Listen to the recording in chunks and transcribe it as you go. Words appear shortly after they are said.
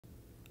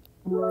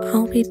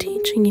I'll be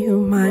teaching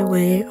you my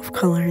way of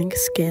coloring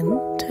skin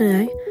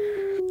today.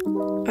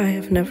 I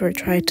have never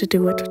tried to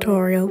do a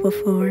tutorial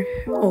before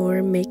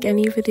or make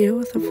any video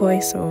with a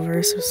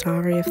voiceover, so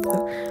sorry if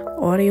the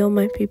audio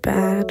might be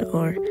bad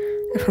or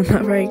if I'm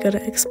not very good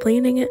at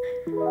explaining it.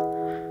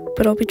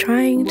 But I'll be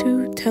trying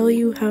to tell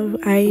you how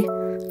I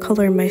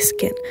color my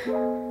skin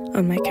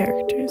on my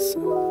characters.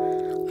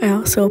 I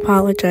also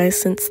apologize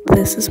since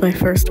this is my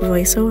first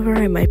voiceover,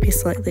 I might be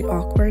slightly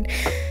awkward.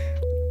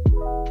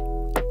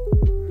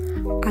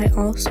 I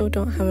also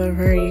don't have a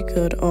very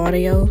good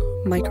audio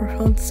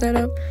microphone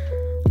setup.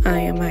 I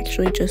am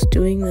actually just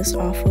doing this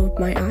off of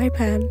my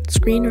iPad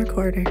screen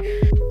recorder.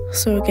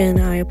 So again,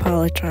 I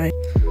apologize.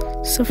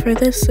 So for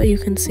this, you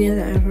can see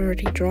that I've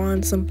already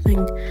drawn something.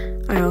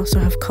 I also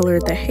have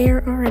colored the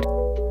hair already.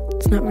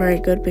 It's not very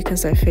good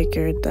because I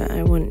figured that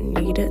I wouldn't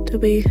need it to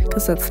be,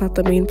 because that's not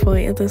the main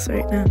point of this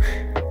right now.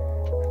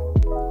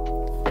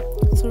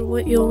 So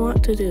what you'll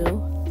want to do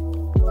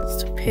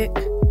is to pick,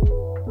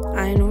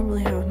 I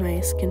normally have my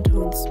skin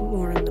tones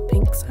more on the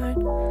pink side.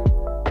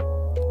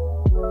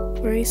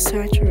 Very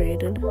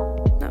saturated,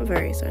 not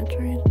very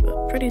saturated,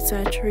 but pretty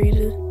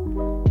saturated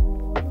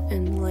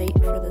and light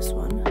for this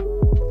one.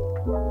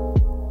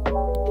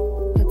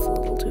 That's a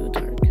little too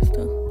dark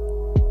still.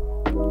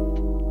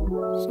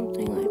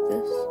 Something like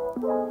this.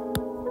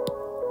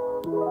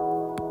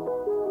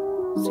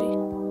 See?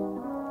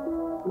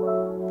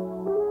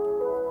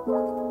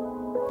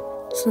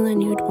 So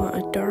then you'd want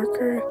a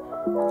darker,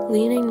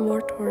 leaning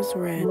more towards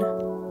red,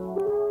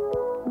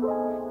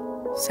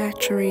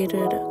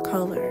 saturated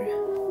color.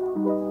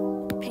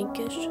 A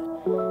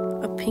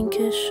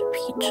pinkish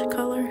peach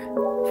color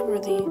for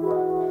the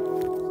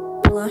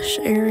blush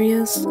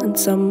areas and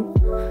some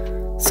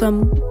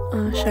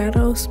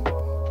shadows.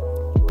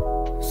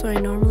 So I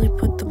normally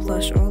put the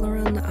blush all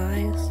around the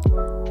eyes,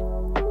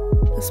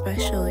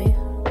 especially.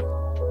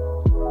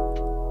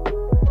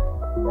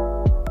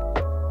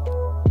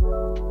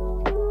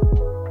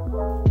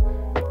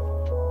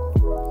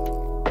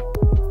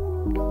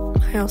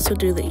 I also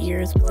do the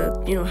ears, but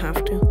that you don't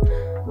have to.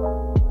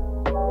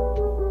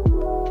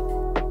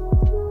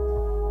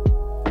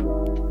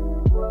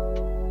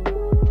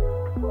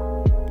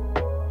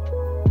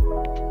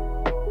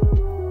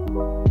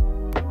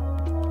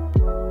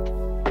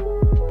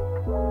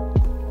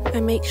 I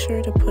make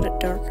sure to put it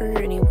darker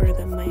anywhere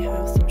that might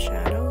have some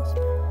shadows,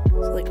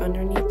 so like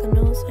underneath the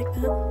nose like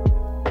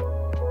that,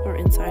 or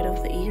inside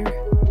of the ear.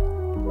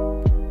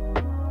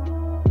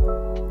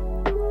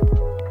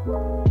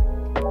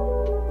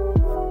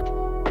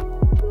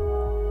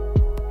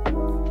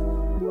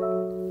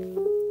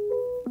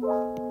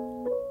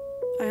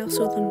 I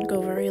also then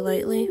go very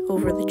lightly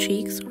over the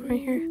cheeks over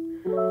here,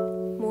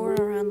 more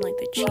around like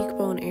the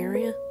cheekbone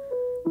area.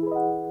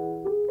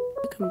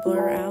 You can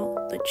blur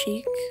out the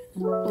cheek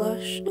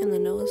blush and the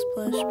nose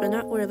blush, but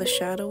not where the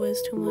shadow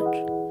is too much.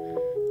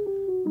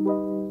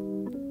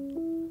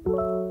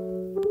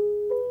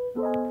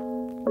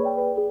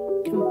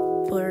 You can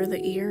blur the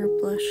ear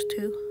blush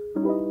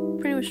too.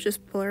 Pretty much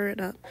just blur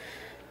it up.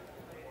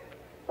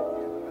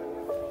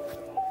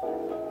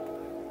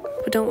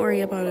 But don't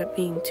worry about it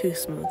being too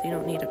smooth. You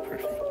don't need it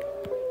perfect.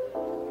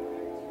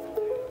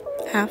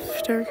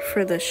 After,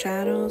 for the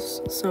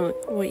shadows, so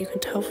what you can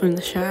tell from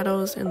the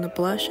shadows and the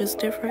blush is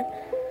different,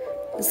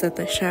 is that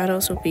the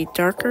shadows will be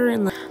darker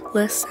and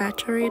less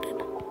saturated,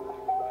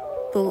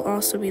 but will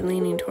also be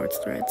leaning towards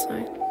the red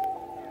side.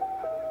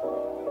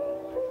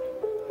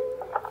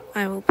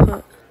 I will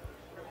put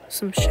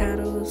some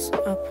shadows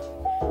up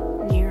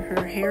near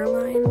her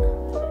hairline.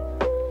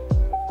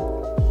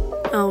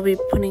 I'll be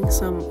putting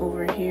some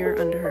over here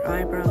under her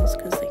eyebrows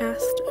because they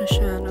cast a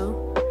shadow.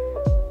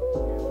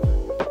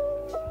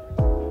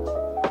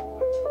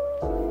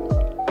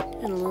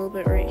 And a little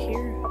bit right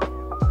here.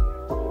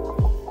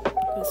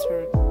 Because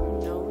her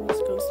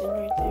nose goes in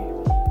right there.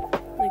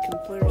 I can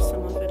blur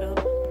some of it up.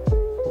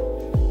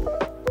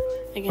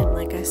 Again,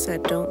 like I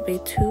said, don't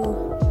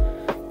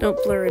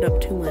blur it up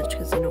too much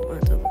because you don't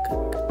want it to look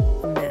like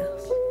a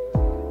mess.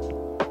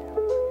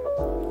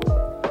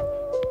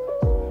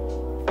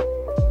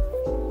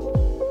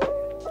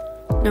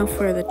 Now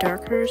for the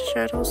darker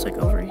shadows, like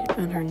over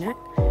on her neck,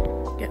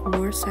 get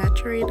more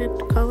saturated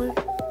color,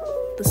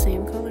 the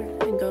same color,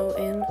 and go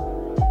in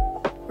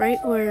right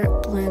where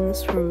it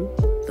blends from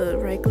the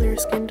regular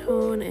skin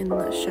tone and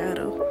the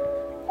shadow,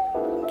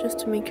 just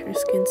to make her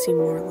skin seem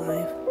more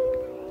alive.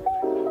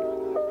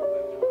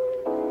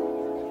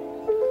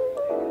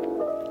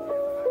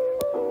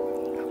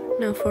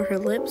 Now for her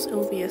lips, it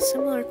will be a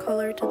similar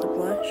color to the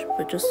blush,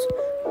 but just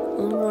a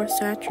little more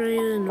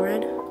saturated and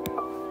red.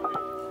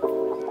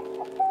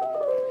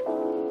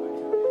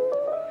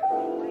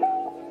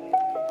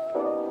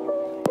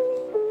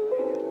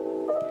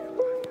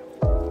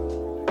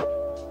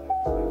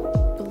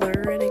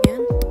 Blur it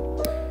again.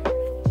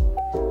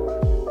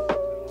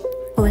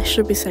 Well, I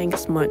should be saying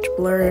smudge.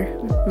 Blur,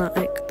 not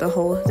like the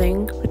whole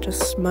thing, but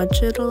just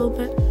smudge it a little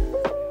bit.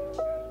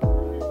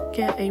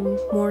 Get a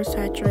more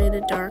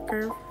saturated,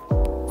 darker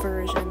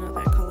version of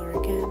that color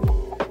again,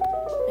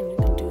 and you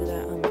can do that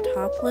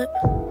top lip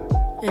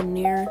and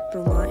near the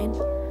line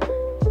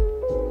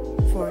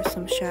for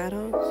some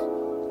shadows.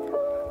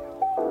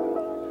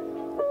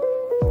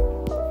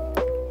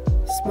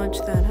 Smudge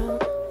that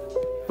out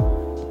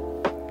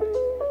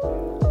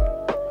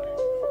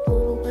a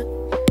little bit.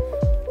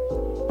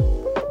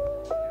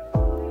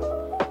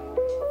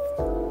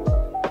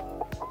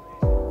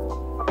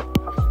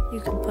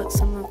 You can put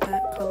some of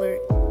that color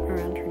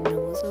around her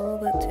nose a little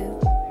bit too.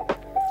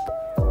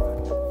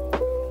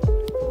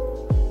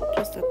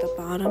 Just at the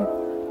bottom.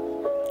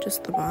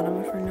 Just the bottom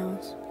of her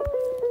nose.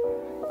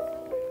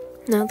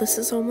 Now this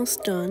is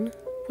almost done.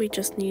 We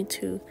just need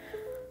to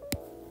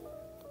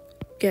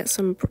get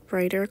some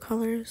brighter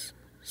colors.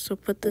 So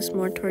put this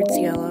more towards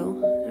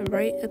yellow and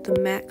right at the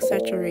max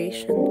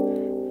saturation,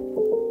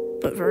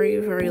 but very,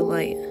 very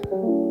light.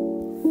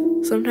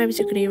 Sometimes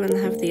you can even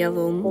have the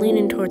yellow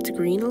leaning towards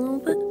green a little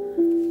bit.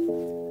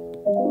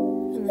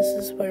 And this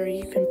is where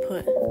you can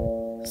put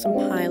some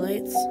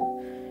highlights.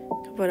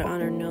 You can put it on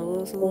her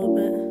nose a little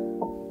bit,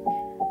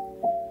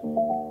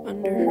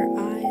 under her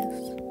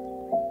eyes,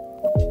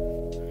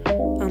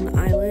 on the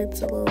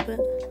eyelids a little bit,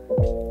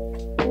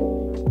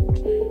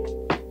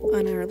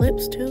 on her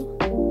lips too.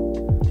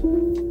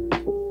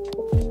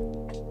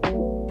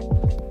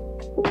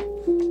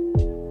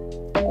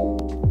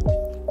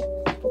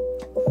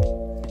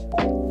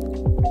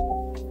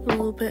 A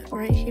little bit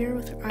right here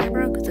with her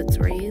eyebrow because it's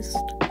raised.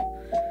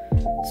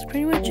 So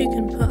pretty much you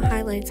can put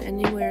highlights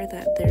anywhere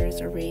that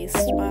there's a raised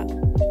spot,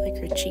 like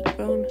her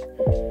cheekbone.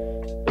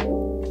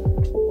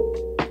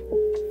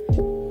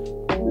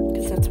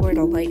 Because that's where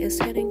the light is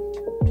hitting.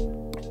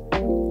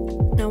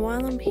 Now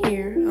while I'm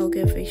here, I'll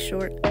give a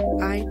short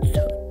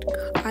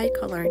eye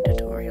coloring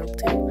tutorial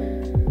too.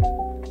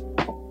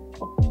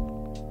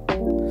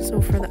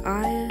 So for the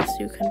eyes,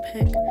 you can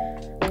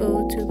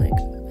go to like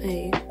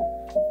a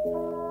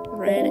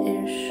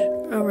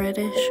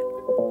reddish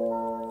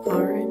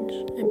orange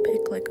and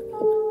pick like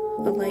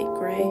a light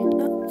gray,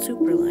 not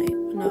super light,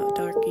 but not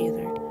dark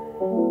either,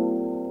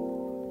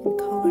 and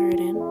color it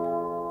in.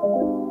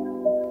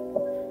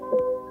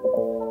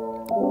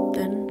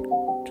 Then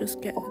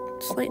just get a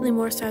slightly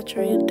more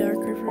saturated,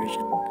 darker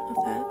version of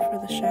that for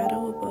the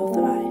shadow above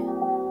the eye.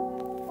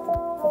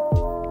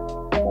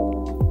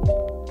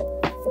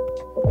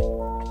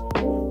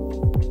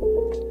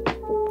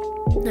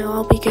 Now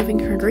I'll be giving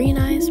her green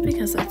eyes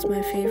because that's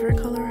my favorite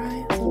color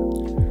eyes.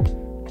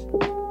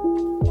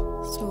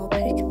 So I'll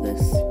pick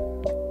this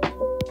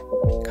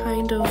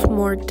kind of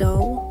more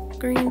dull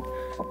green.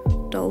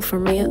 Dull for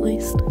me at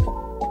least.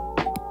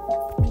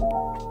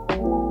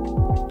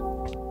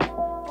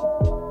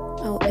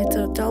 Oh, it's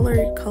a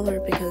duller color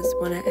because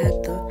when I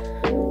add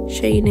the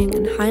shading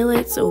and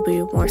highlights, it will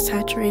be more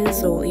saturated,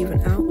 so it will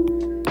even out.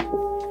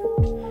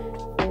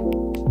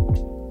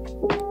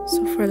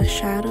 So for the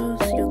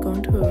shadows, you'll go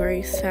into a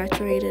very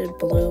saturated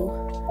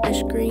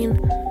bluish green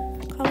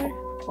color.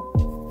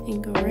 You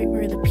can go right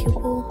where the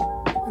pupil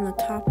on the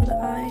top of the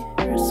eye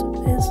is.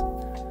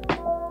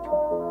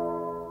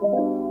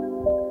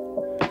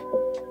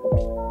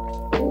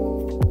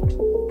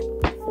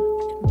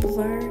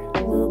 Blur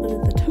a little bit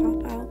of the top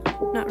out.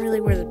 Not really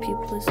where the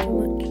pupil is too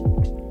much.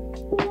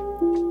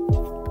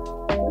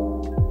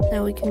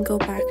 Now we can go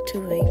back to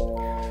a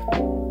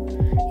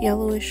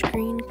yellowish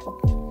green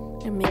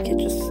and make it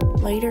just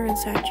lighter and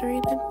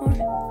saturated more.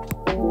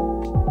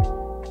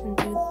 And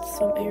do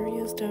some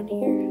areas down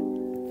here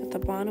at the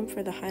bottom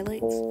for the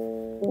highlights.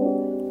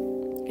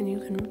 And you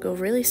can go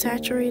really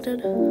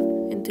saturated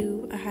and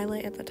do a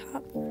highlight at the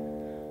top.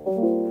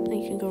 And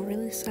you can go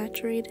really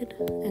saturated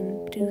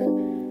and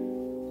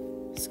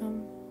do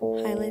some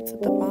highlights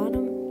at the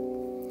bottom.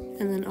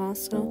 And then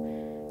also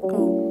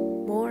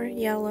go more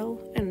yellow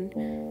and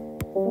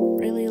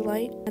really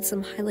light. Add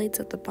some highlights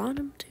at the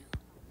bottom too.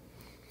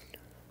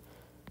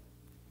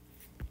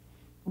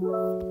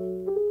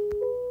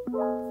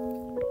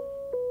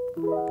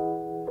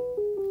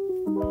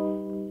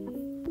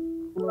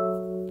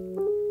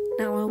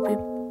 Now I'll be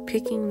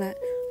picking that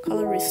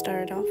color we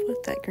started off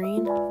with, that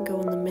green, and go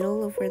in the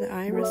middle of where the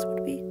iris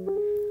would be.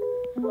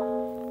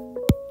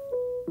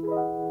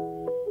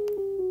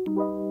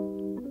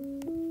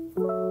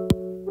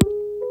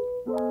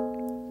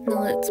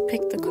 Now let's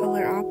pick the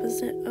color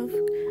opposite of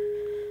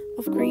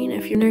green.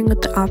 If you're wondering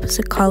what the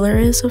opposite color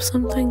is of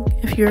something,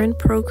 if you're in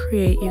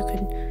Procreate, you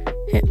can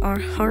hit our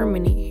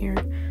harmony here,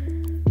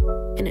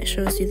 and it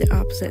shows you the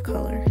opposite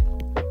color,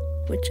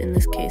 which in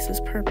this case is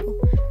purple.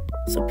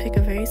 So pick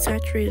a very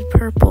saturated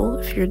purple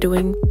if you're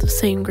doing the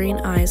same green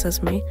eyes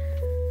as me,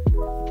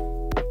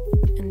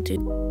 and do.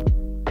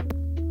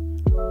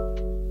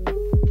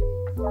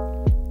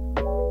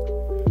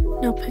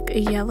 Now pick a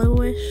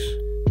yellowish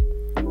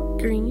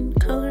green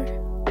color,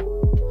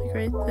 like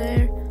right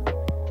there.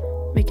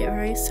 Make it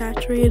very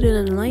saturated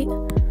and light.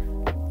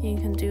 You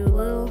can do a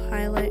little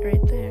highlight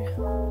right there.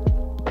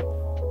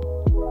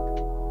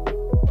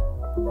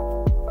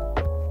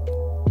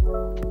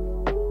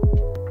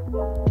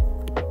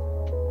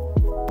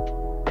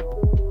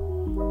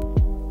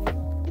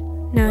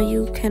 Now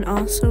you can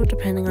also,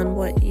 depending on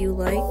what you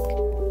like,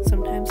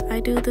 sometimes sometimes I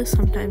do this,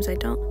 sometimes I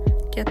don't.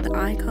 Get the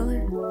eye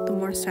color, the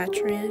more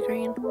saturated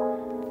green,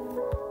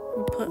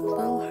 and put a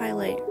little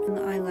highlight in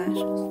the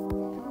eyelashes.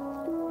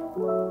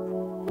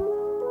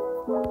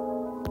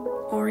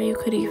 Or you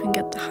could even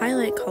get the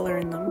highlight color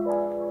in them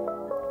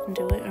and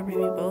do it, or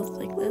maybe both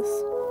like this.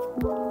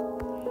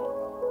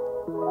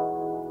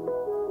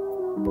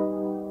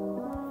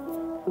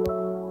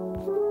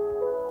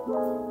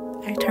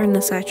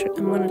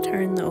 I'm going to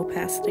turn the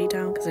opacity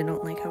down because I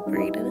don't like how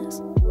bright it is.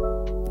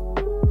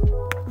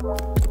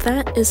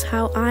 That is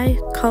how I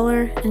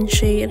color and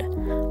shade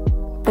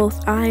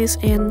both eyes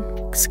and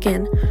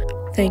skin.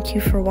 Thank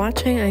you for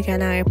watching.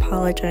 Again, I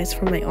apologize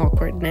for my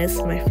awkwardness,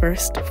 my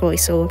first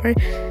voiceover.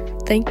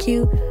 Thank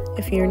you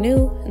if you're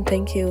new, and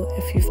thank you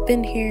if you've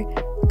been here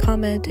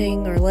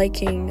commenting or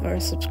liking or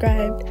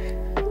subscribed.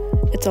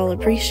 It's all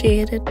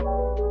appreciated.